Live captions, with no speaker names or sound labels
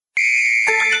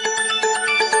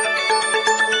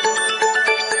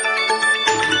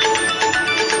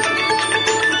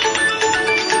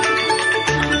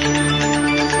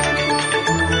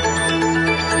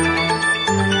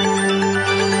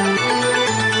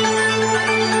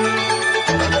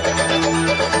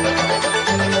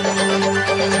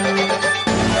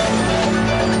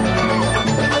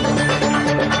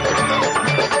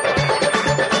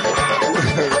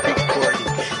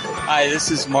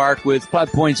This is Mark with Plot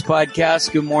Points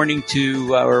Podcast. Good morning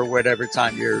to, or whatever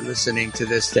time you're listening to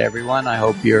this, to everyone. I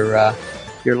hope your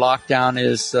lockdown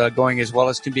is going as well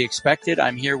as can be expected.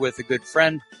 I'm here with a good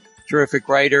friend, terrific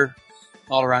writer,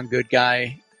 all-around good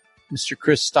guy, Mr.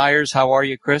 Chris Stiers. How are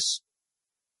you, Chris?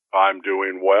 I'm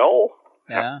doing well.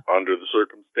 Yeah. Under the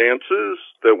circumstances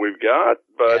that we've got,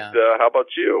 but how about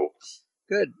you?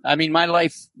 Good. I mean, my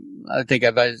life, I think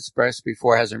I've expressed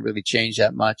before, hasn't really changed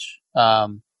that much.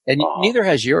 Neither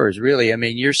has yours, really. I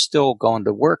mean, you're still going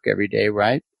to work every day,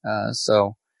 right?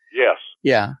 So. Yes.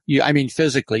 Yeah. I mean,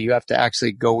 physically, you have to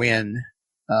actually go in,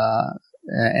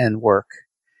 and work.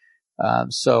 I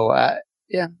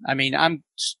mean,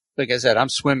 like I said, I'm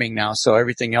swimming now, so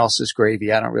everything else is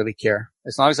gravy. I don't really care.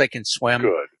 As long as I can swim.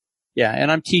 Good. Yeah.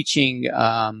 And I'm teaching,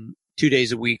 2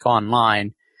 days a week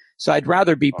online. So I'd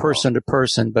rather be person to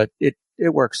person, but it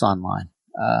works online.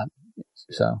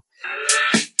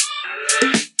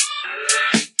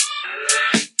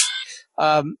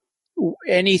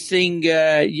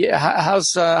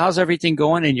 How's everything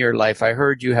going in your life? I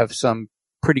heard you have some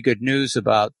pretty good news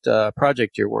about a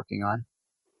project you're working on.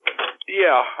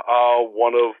 Yeah,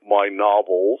 one of my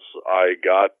novels, I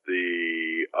got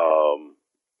the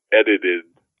edited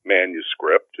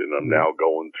manuscript, and I'm now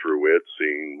going through it,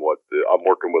 seeing I'm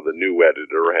working with a new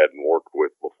editor I hadn't worked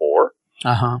with before.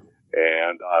 Uh-huh.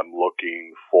 And I'm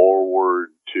looking forward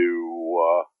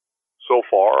to, so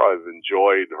far I've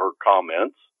enjoyed her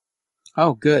comments.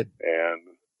 Oh, good.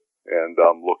 And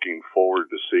I'm looking forward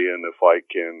to seeing if I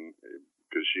can,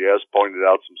 because she has pointed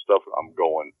out some stuff, I'm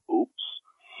going, oops.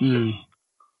 Mm.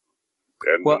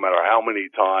 And no matter how many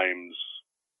times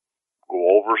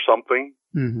go over something,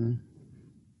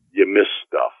 you miss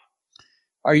stuff.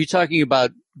 Are you talking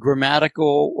about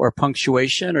grammatical or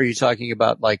punctuation, or are you talking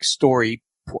about like story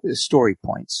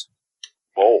points?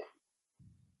 Both.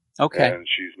 Okay. And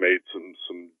she's made some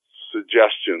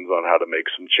suggestions on how to make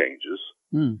some changes.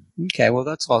 Okay. Well,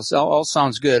 that's all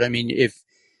sounds good. I mean,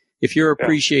 if you're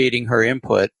appreciating her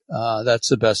input, that's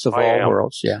the best of all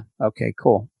worlds. Yeah. Okay,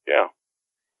 cool. Yeah.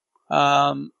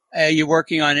 Are you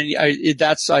working on any,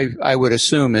 I would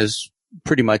assume is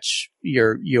pretty much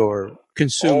your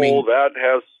consuming. Oh,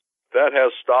 that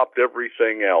has stopped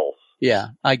everything else. Yeah,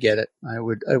 I get it.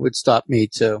 It would stop me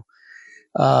too.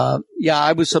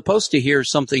 I was supposed to hear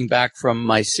something back from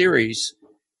my series,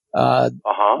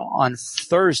 on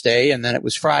Thursday, and then it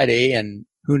was Friday, and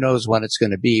who knows when it's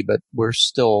going to be, but we're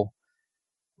still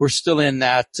in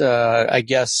that, I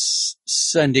guess,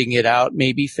 sending it out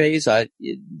maybe phase.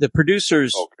 The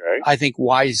producers, I think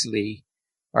wisely,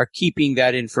 are keeping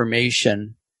that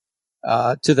information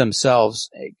to themselves.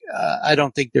 I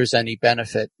don't think there's any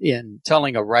benefit in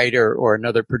telling a writer or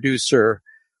another producer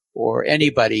or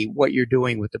anybody what you're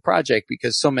doing with the project,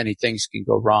 because so many things can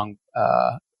go wrong.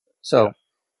 So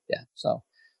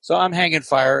I'm hanging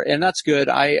fire, and that's good.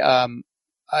 I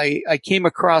came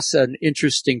across an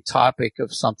interesting topic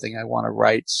of something I want to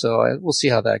write, so we'll see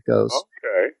how that goes.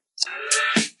 Okay.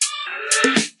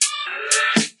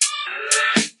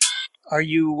 Are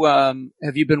you,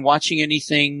 have you been watching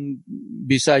anything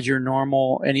besides your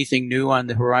normal, anything new on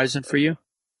the horizon for you?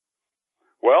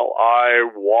 Well, I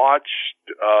watched,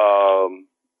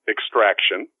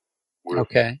 Extraction with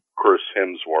Chris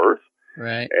Hemsworth.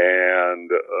 Right.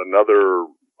 And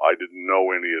I didn't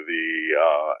know any of the,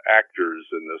 actors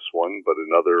in this one, but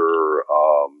another,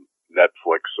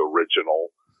 Netflix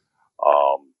original,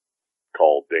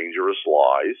 called Dangerous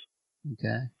Lies.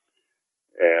 Okay.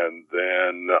 And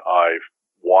then I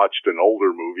watched an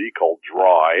older movie called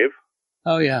Drive.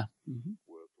 Oh, yeah.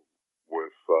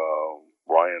 With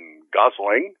Ryan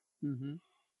Gosling. Mm-hmm.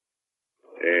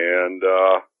 And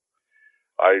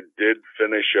I did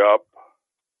finish up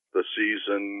the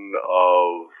season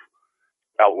of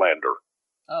Outlander.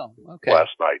 Oh, okay.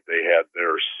 Last night they had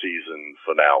their season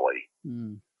finale.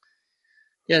 Mm.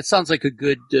 Yeah, it sounds like a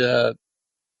good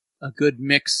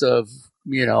mix of,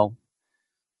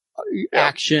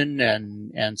 action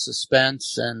and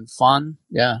suspense and fun.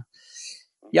 Yeah.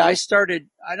 Yeah, I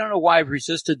don't know why I've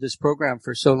resisted this program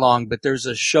for so long, but there's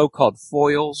a show called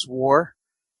Foyle's War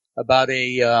about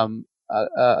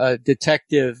a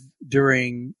detective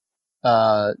during,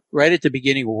 right at the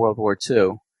beginning of World War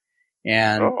II.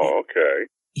 And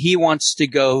he wants to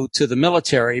go to the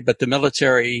military, but the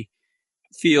military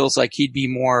feels like he'd be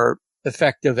more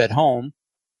effective at home.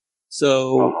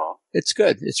 So it's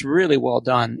good. It's really well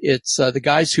done. It's the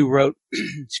guys who wrote,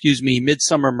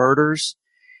 Midsummer Murders,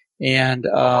 and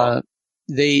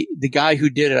the guy who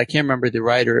did it, I can't remember the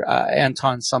writer,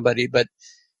 Anton somebody, but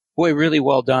boy, really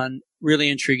well done, really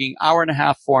intriguing. 1.5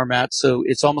 hour format, so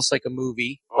it's almost like a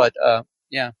movie. But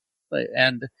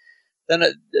and Then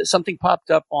something popped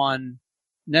up on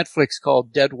Netflix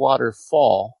called Deadwater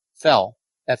Fell,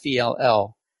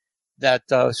 F-E-L-L. That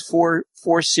was four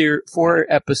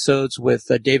episodes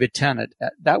with David Tennant.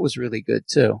 That was really good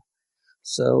too.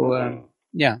 So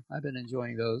yeah, I've been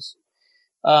enjoying those.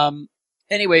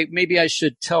 Anyway, maybe I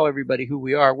should tell everybody who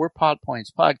we are. We're Pod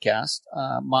Points Podcast.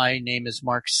 My name is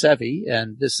Mark Sevi,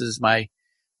 and this is my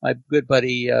good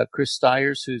buddy Chris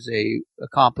Stiers, who's a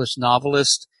accomplished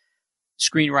novelist,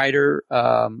 screenwriter.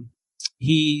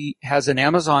 He has an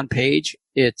Amazon page.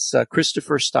 It's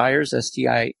Christopher Stiers,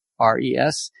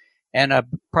 S-T-I-R-E-S, and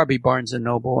probably Barnes and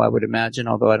Noble, I would imagine,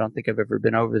 although I don't think I've ever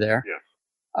been over there.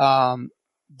 Yeah.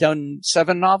 Done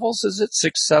 7 novels, is it?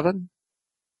 6, 7?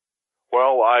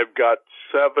 Well, I've got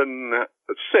 6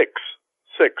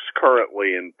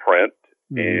 currently in print,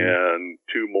 and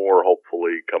 2 more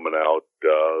hopefully coming out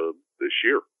this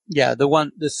year. Yeah, the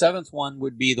 7th one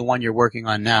would be the one you're working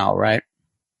on now, right?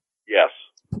 Yes.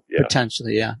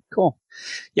 Potentially, yeah. Cool.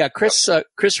 Yeah, Chris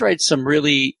writes some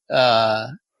really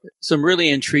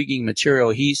intriguing material.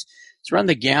 He's run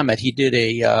the gamut. He did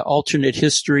a alternate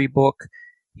history book.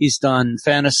 He's done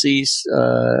fantasies,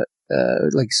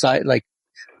 like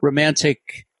romantic.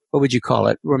 What would you call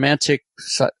it? Romantic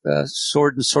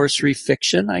sword and sorcery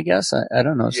fiction, I guess. I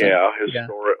don't know.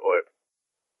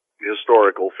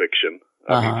 Historical fiction.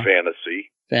 I mean,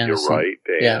 fantasy. You're right.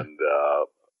 And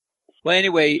well,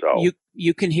 anyway,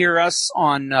 you can hear us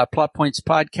on Plot Points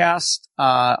Podcast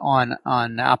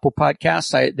on Apple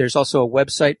Podcasts. There's also a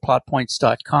website,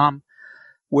 plotpoints.com,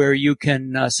 where you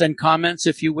can send comments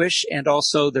if you wish, and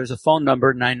also there's a phone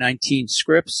number,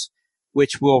 919-SCRIPTS,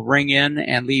 which will ring in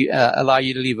and allow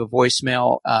you to leave a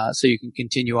voicemail so you can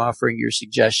continue offering your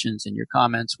suggestions and your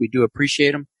comments. We do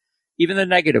appreciate them, even the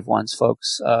negative ones,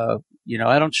 folks. I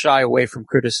don't shy away from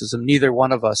criticism. Neither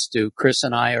one of us do. Chris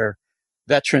and I are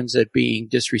veterans at being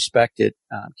disrespected.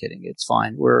 I'm kidding. It's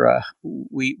fine.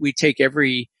 We take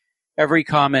every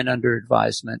comment under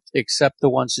advisement, except the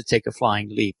ones that take a flying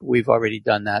leap. We've already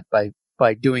done that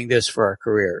by doing this for our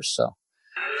careers.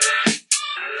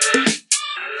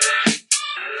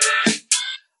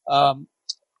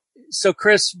 So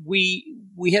Chris, we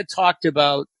had talked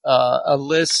about a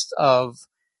list of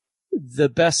the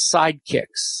best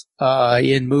sidekicks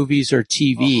in movies or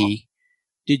TV.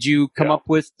 Did you come up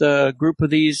with a group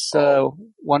of these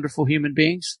wonderful human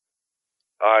beings?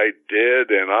 I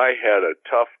did, and I had a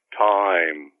tough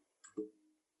time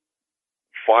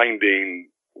finding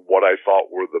what I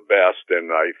thought were the best,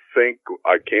 and I think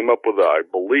I came up with, I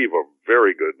believe, a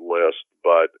very good list,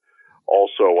 but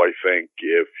also I think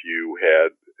if you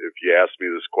asked me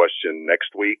this question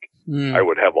next week, I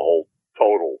would have a whole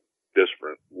total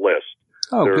different list.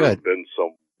 There have been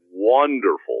some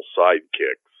wonderful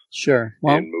sidekicks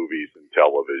in movies and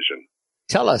television.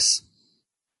 Tell us.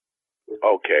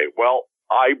 Okay, well,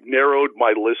 I've narrowed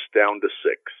my list down to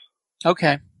 6.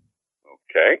 Okay.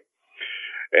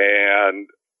 And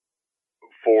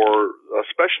for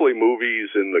especially movies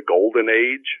in the golden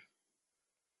age,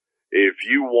 if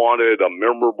you wanted a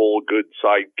memorable, good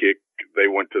sidekick, they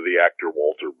went to the actor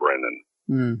Walter Brennan.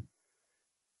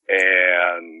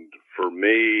 And for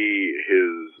me,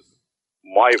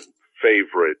 my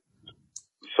favorite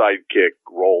sidekick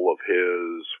role of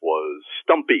his was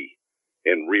Stumpy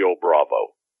in Rio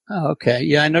Bravo. Oh, okay.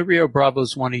 Yeah, I know Rio Bravo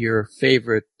is one of your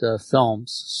favorite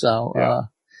films. So,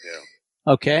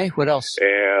 okay. What else?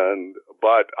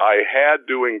 But I had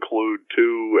to include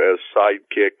 2 as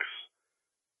sidekicks.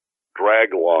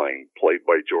 Dragline, played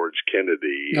by George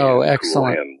Kennedy. Oh,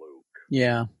 excellent. Cool Hand Luke.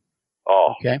 Yeah.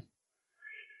 Oh. Okay.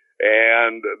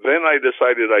 And then I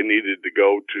decided I needed to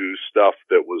go to stuff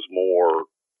that was more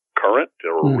current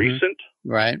or recent.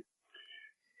 Right.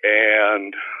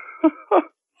 And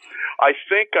I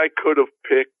think I could have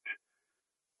picked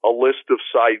a list of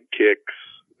sidekicks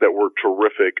that were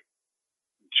terrific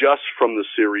just from the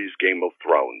series Game of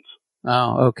Thrones.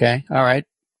 Oh, okay. All right.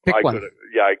 Pick one.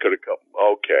 I could have come.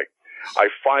 Okay. I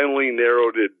finally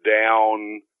narrowed it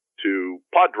down to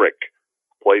Podrick,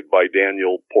 played by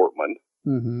Daniel Portman.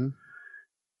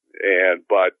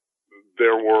 But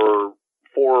there were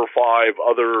 4 or 5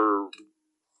 other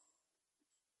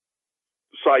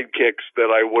sidekicks that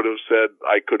I would have said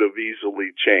I could have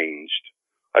easily changed.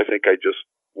 I think I just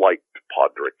liked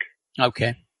Podrick.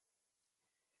 Okay.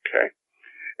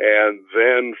 And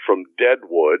then from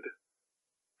Deadwood,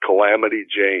 Calamity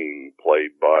Jane,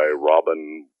 played by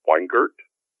Robin Weingart.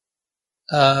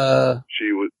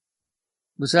 She was.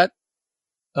 Was that?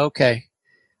 Okay.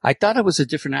 I thought it was a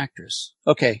different actress.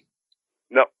 Okay.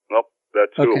 Nope.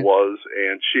 That's who it was.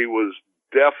 And she was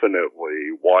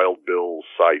definitely Wild Bill's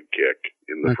sidekick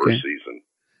in the first season.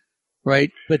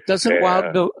 Right. But doesn't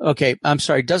Wild Bill, okay, I'm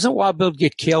sorry, doesn't Wild Bill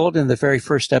get killed in the very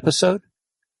first episode?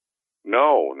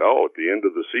 No, at the end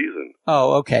of the season.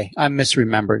 Oh, okay. I'm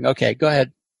misremembering. Okay, go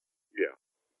ahead. Yeah.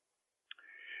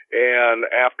 And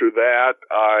after that,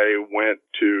 I went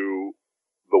to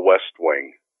The West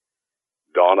Wing.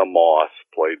 Donna Moss,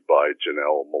 played by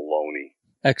Janelle Maloney.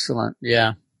 Excellent.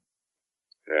 Yeah.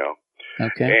 Yeah.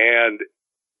 Okay. And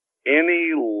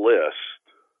any list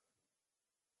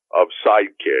of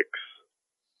sidekicks,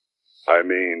 I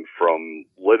mean, from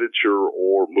literature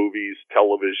or movies,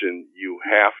 television, you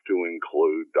have to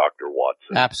include Dr.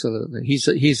 Watson. Absolutely.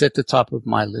 He's at the top of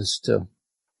my list too.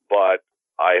 But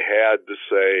I had to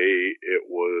say it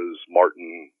was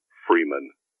Martin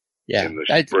Freeman in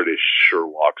the British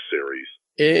Sherlock series.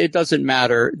 It doesn't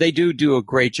matter. They do a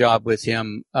great job with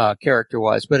him,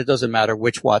 character-wise, but it doesn't matter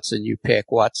which Watson you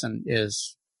pick. Watson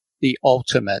is the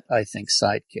ultimate, I think,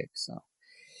 sidekick. So.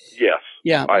 Yes.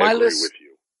 Yeah. I agree with you.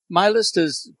 My list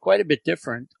is quite a bit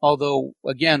different, although,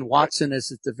 again, Watson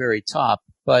is at the very top.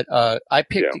 But I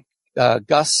picked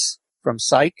Gus from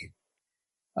Psych.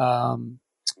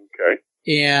 Okay.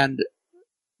 And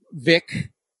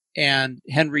Vic and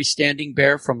Henry Standing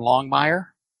Bear from Longmire.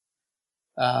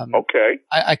 Okay.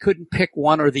 I couldn't pick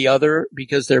one or the other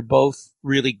because they're both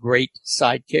really great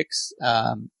sidekicks.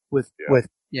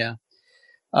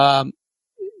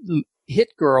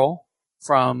 Hit Girl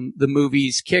from the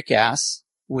movies Kick-Ass,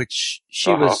 which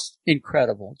she was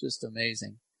incredible, just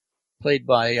amazing, played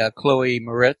by Chloe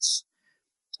Moretz.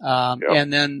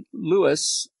 And then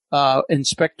Lewis,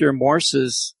 Inspector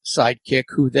Morse's sidekick,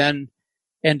 who then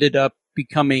ended up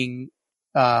becoming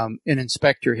an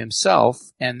inspector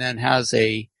himself, and then has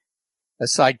a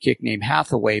sidekick named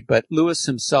Hathaway. But Lewis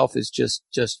himself is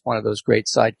just one of those great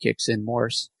sidekicks in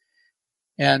Morse.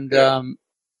 And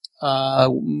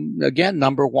again,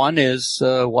 number one is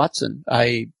Watson.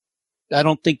 I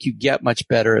don't think you get much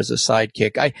better as a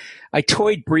sidekick. I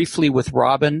toyed briefly with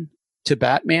Robin to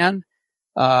Batman,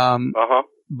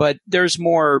 but there's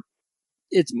more.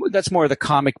 That's more the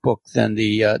comic book than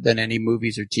any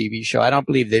movies or TV show. I don't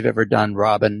believe they've ever done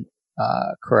Robin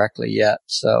correctly yet.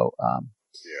 So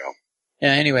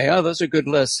anyway, those are good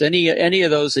lists. Any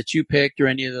of those that you picked or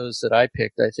any of those that I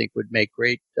picked, I think would make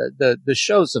great. The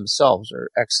shows themselves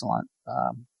are excellent.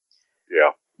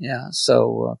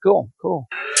 So cool.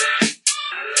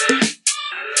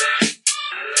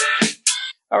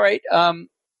 All right.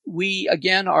 We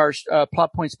again, our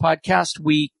Plot Points podcast.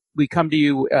 We come to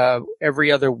you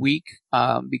every other week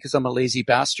because I'm a lazy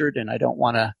bastard and I don't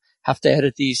want to have to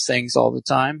edit these things all the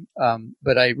time.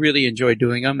 But I really enjoy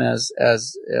doing them as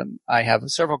I have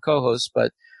several co-hosts.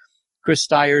 But Chris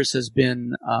Stiers has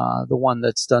been the one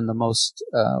that's done the most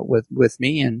with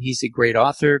me, and he's a great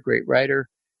author, great writer,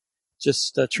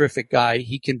 just a terrific guy.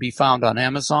 He can be found on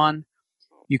Amazon.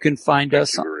 You can find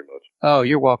us. Thank you very much. Oh,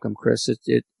 you're welcome, Chris.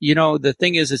 The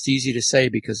thing is, it's easy to say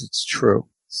because it's true.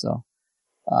 So.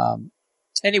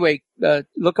 Anyway,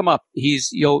 look him up.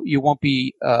 You won't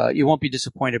be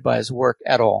disappointed by his work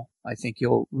at all. I think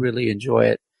you'll really enjoy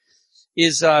it.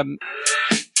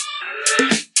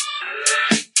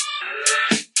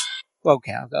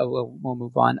 Okay, we'll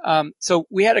move on. So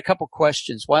we had a couple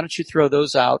questions. Why don't you throw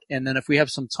those out? And then if we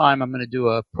have some time, I'm going to do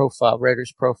a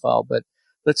writer's profile, but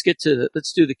let's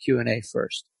do the Q&A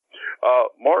first.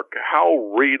 Mark, how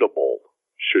readable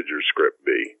should your script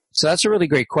be? So that's a really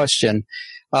great question.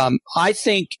 I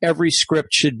think every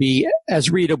script should be as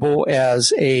readable as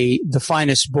the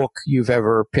finest book you've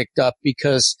ever picked up,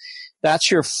 because that's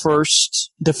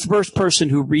the first person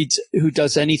who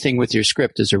does anything with your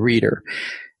script is a reader.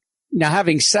 Now,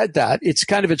 having said that, it's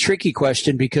kind of a tricky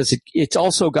question because it's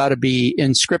also got to be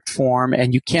in script form,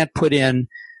 and you can't put in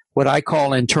what I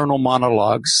call internal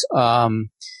monologues,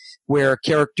 where a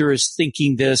character is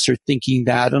thinking this or thinking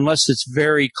that, unless it's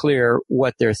very clear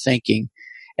what they're thinking.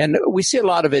 And we see a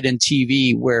lot of it in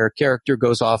TV where a character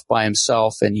goes off by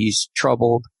himself and he's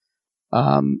troubled.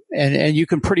 And you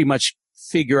can pretty much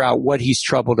figure out what he's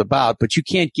troubled about, but you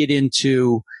can't get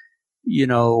into,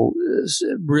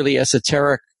 really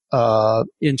esoteric,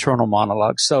 internal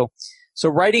monologues. So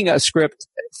writing a script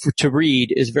to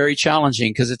read is very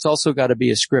challenging because it's also got to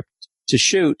be a script to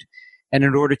shoot. And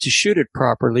in order to shoot it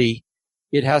properly,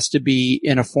 it has to be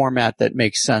in a format that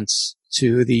makes sense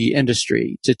to the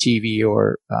industry, to TV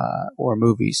or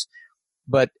movies.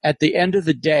 But at the end of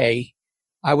the day,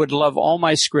 I would love all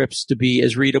my scripts to be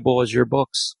as readable as your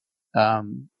books,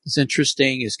 as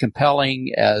interesting, as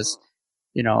compelling as,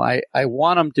 I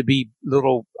want them to be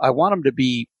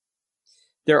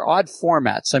they're odd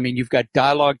formats. I mean, you've got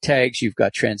dialogue tags, you've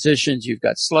got transitions, you've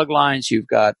got slug lines, you've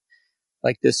got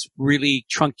like this really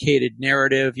truncated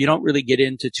narrative. You don't really get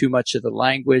into too much of the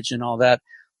language and all that.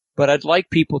 But I'd like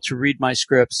people to read my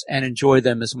scripts and enjoy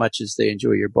them as much as they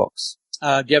enjoy your books.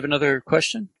 Do you have another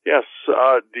question? Yes.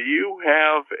 Do you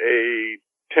have a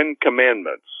 10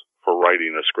 commandments for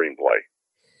writing a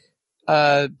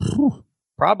screenplay?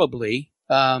 Probably.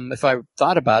 If I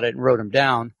thought about it and wrote them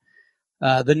down.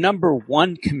 The number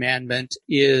one commandment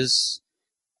is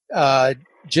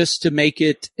just to make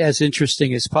it as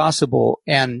interesting as possible.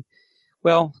 And,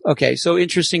 well, okay, so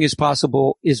interesting as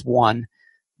possible is one.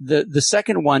 The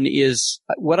second one is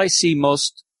what I see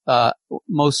most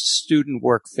student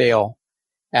work fail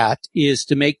at is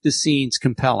to make the scenes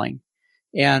compelling.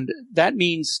 And that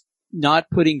means not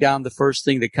putting down the first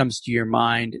thing that comes to your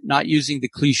mind, not using the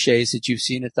cliches that you've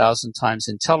seen 1,000 times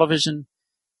in television,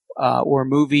 or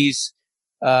movies.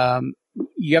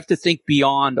 You have to think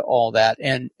beyond all that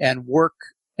and work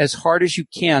as hard as you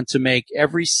can to make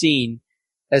every scene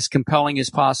as compelling as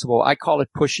possible. I call it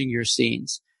pushing your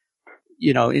scenes.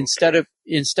 You know, instead of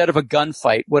a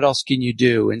gunfight, what else can you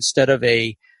do? Instead of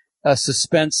a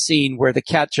suspense scene where the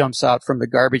cat jumps out from the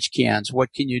garbage cans,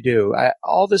 what can you do?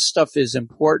 All this stuff is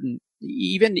important,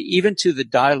 even to the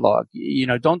dialogue. You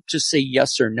know, don't just say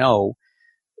yes or no.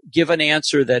 Give an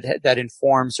answer that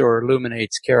informs or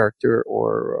illuminates character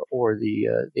or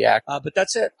the act. But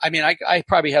that's it. I mean, I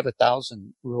probably have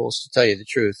 1,000 rules, to tell you the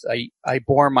truth. I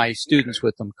bore my students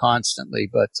with them constantly,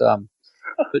 but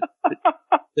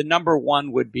the number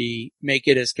one would be make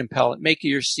it as compelling. Make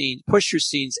your scenes, push your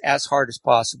scenes as hard as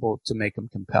possible to make them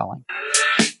compelling.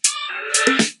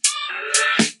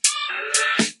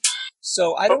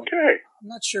 So I'm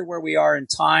not sure where we are in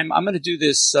time. I'm going to do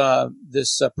this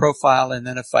profile, and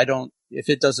then if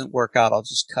it doesn't work out, I'll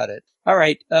just cut it. All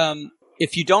right.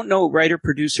 If you don't know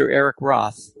writer-producer Eric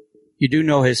Roth, you do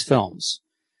know his films.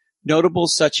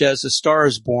 Notables such as A Star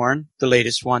is Born, the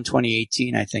latest one,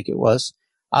 2018, I think it was,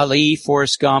 Ali,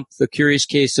 Forrest Gump, The Curious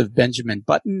Case of Benjamin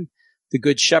Button, The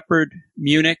Good Shepherd,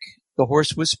 Munich, The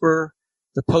Horse Whisperer,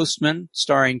 The Postman,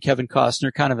 starring Kevin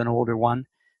Costner, kind of an older one,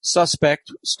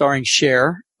 Suspect, starring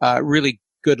Cher, really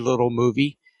good little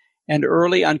movie, and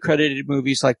early uncredited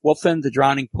movies like Wolfen, The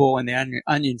Drowning Pool, and The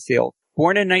Onion Field.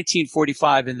 Born in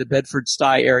 1945 in the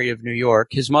Bedford-Stuy area of New York,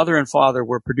 his mother and father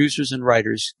were producers and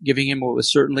writers, giving him what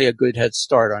was certainly a good head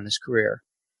start on his career.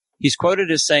 He's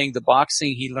quoted as saying the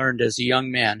boxing he learned as a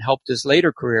young man helped his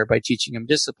later career by teaching him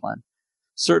discipline,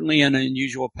 certainly an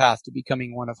unusual path to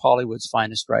becoming one of Hollywood's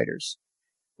finest writers.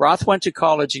 Roth went to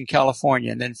college in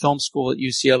California and then film school at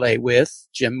UCLA with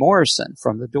Jim Morrison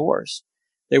from The Doors.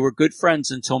 They were good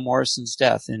friends until Morrison's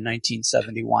death in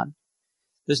 1971.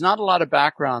 There's not a lot of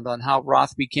background on how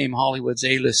Roth became Hollywood's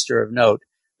A-lister of note,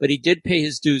 but he did pay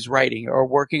his dues writing or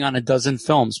working on a dozen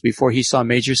films before he saw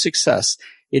major success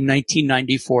in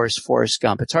 1994's Forrest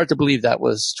Gump. It's hard to believe that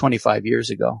was 25 years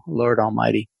ago. Lord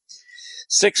Almighty.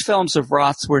 6 films of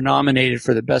Roth's were nominated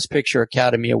for the Best Picture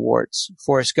Academy Awards.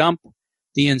 Forrest Gump,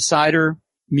 The Insider,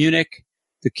 Munich,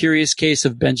 The Curious Case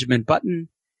of Benjamin Button,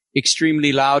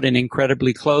 Extremely Loud and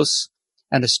Incredibly Close,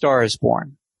 and A Star is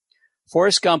Born.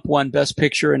 Forrest Gump won Best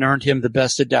Picture and earned him the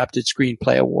Best Adapted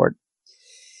Screenplay Award.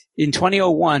 In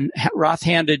 2001, Roth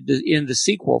handed in the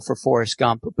sequel for Forrest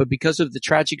Gump, but because of the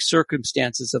tragic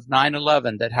circumstances of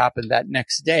 9/11 that happened that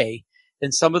next day,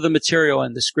 and some of the material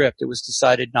in the script, it was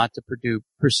decided not to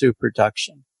pursue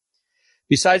production.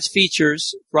 Besides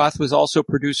features, Roth was also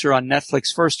producer on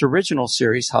Netflix's first original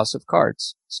series, House of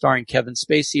Cards, starring Kevin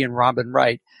Spacey and Robin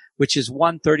Wright, which has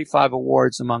won 35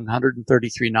 awards among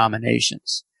 133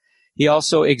 nominations. He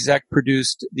also exec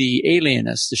produced The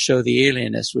Alienist, the show The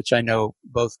Alienist, which I know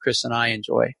both Chris and I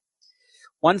enjoy.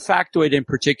 One factoid in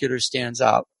particular stands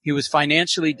out. He was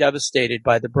financially devastated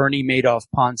by the Bernie Madoff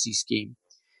Ponzi scheme.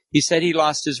 He said he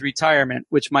lost his retirement,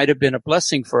 which might have been a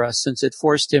blessing for us since it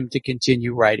forced him to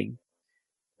continue writing.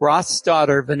 Roth's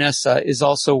daughter, Vanessa, is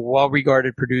also a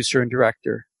well-regarded producer and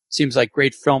director. Seems like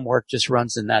great film work just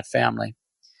runs in that family.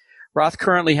 Roth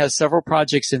currently has several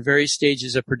projects in various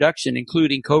stages of production,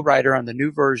 including co-writer on the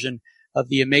new version of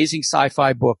the amazing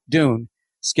sci-fi book Dune,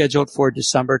 scheduled for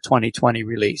December 2020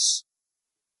 release.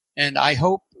 And I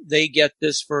hope they get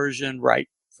this version right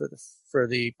for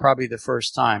the probably the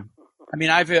first time. I mean,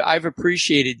 I've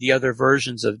appreciated the other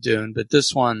versions of Dune, but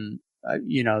this one,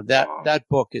 that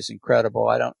book is incredible.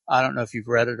 I don't know if you've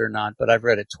read it or not, but I've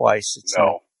read it twice.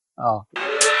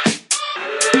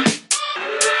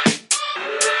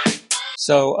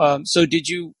 So did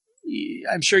you?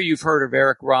 I'm sure you've heard of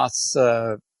Eric Roth's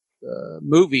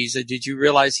movies. Did you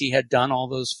realize he had done all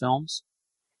those films?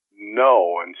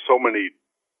 No, and so many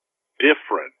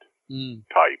different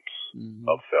types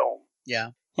of film.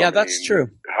 Yeah. Yeah, that's true.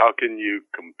 How can you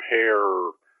compare,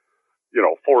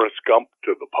 Forrest Gump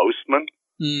to The Postman,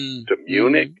 to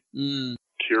Munich?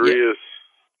 Curious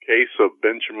Case of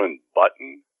Benjamin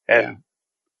Button, and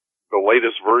the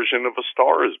latest version of A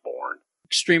Star is Born.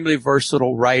 Extremely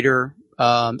versatile writer.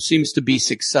 Seems to be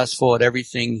successful at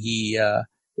everything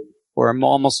or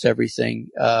almost everything.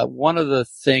 One of the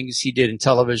things he did in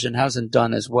television hasn't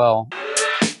done as well.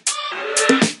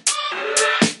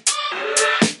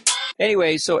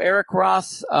 Anyway, so Eric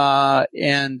Roth,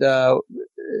 and a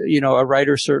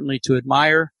writer certainly to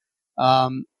admire.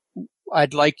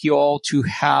 I'd like you all to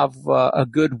have a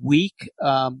good week.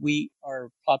 We are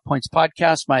Plot Points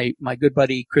Podcast. My good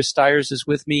buddy Chris Stiers is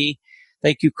with me.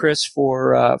 Thank you, Chris,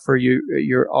 for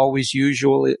your always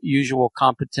usual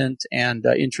competent and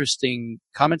interesting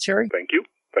commentary. Thank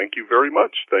you very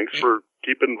much. Thanks for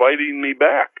keep inviting me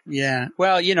back. Yeah.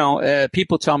 Well,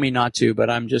 people tell me not to, but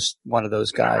I'm just one of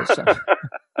those guys. So.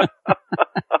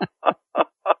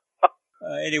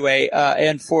 Anyway,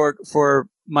 and for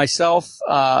myself,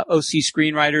 OC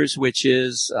Screenwriters, which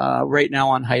is right now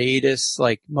on hiatus,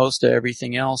 like most of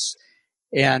everything else,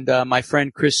 and my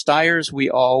friend Chris Stiers, we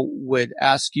all would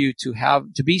ask you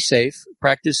to be safe,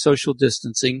 practice social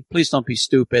distancing. Please don't be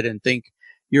stupid and think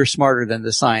you're smarter than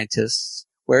the scientists.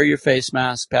 Wear your face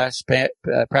mask,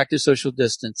 practice social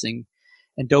distancing,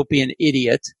 and don't be an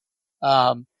idiot.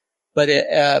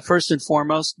 But first and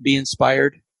foremost, be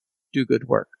inspired, do good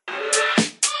work.